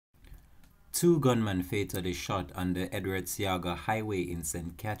Two gunmen fatally shot on the Edwards-Yaga Highway in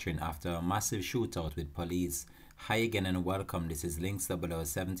St. Catherine after a massive shootout with police. Hi again and welcome. This is Links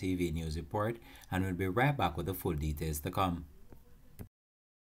 007 TV News Report, and we'll be right back with the full details to come.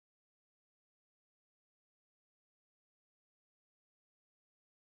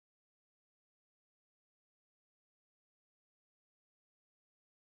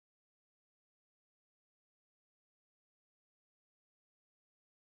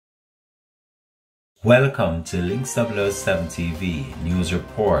 Welcome to Links 007 TV News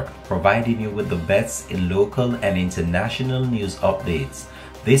Report, providing you with the best in local and international news updates.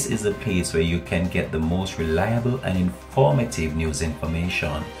 This is a place where you can get the most reliable and informative news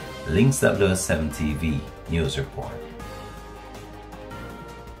information. Links 007 TV News Report.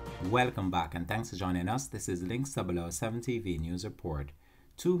 Welcome back and thanks for joining us. This is Links 007 TV News Report.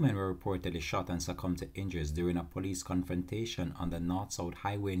 Two men were reportedly shot and succumbed to injuries during a police confrontation on the North-South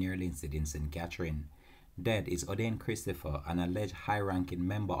Highway near Linstead in St. Catherine. Dead is Odain Christopher, an alleged high-ranking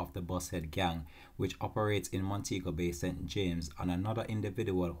member of the Bushead gang, which operates in Montego Bay, St. James, and another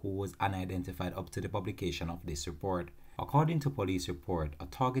individual who was unidentified up to the publication of this report. According to police report, a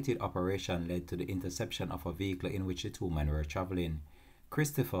targeted operation led to the interception of a vehicle in which the two men were traveling.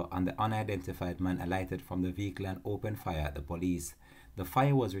 Christopher and the unidentified man alighted from the vehicle and opened fire at the police. The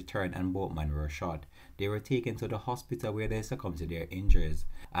fire was returned and both men were shot. They were taken to the hospital where they succumbed to their injuries.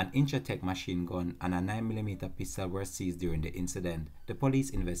 An Intratec machine gun and a 9mm pistol were seized during the incident. The police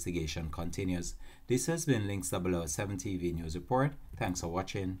investigation continues. This has been Links 007 TV News Report. Thanks for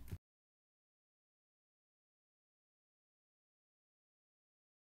watching.